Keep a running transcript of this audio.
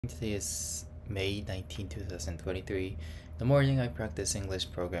Today is May 19, 2023. In the morning, I practice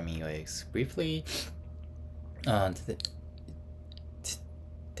English programming UX briefly.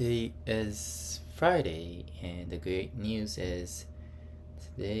 Today is Friday, and the great news is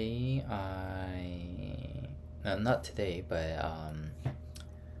today not today, but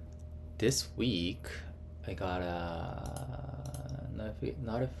this week I got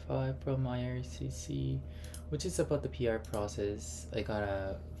notified from IRCC, which is about the PR process. I got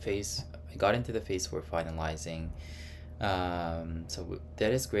into the phase for finalizing. So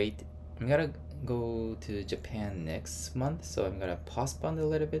that is great. I'm gonna go to Japan next month, so I'm gonna postpone a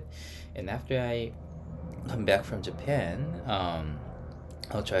little bit, and after I come back from Japan,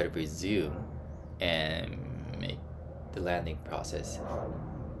 I'll try to resume and make the landing process.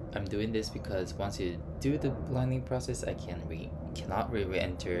 I'm doing this because once you do the landing process, I cannot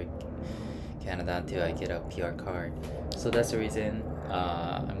re-enter Canada until I get a PR card. So that's the reason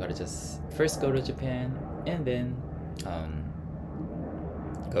I'm gonna just first go to Japan and then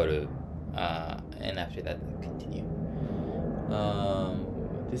go to and after that continue.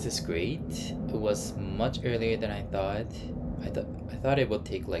 This is great. It was much earlier than I thought. I thought it would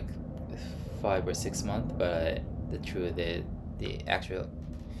take like 5 or 6 months, but the truth is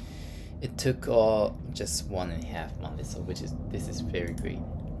it took all just 1.5 months, so this is very great.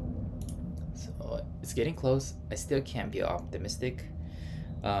 So it's getting close. I still can't be optimistic.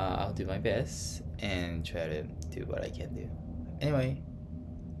 I'll do my best and try to do what I can do. Anyway,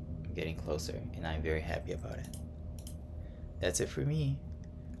 I'm getting closer and I'm very happy about it. That's it for me.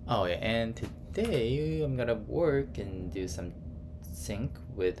 Oh yeah, and today I'm gonna work and do some sync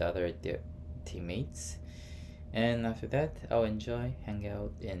with other teammates. And after that, I'll enjoy, hang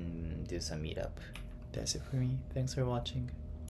out, and do some meetup. That's it for me. Thanks for watching.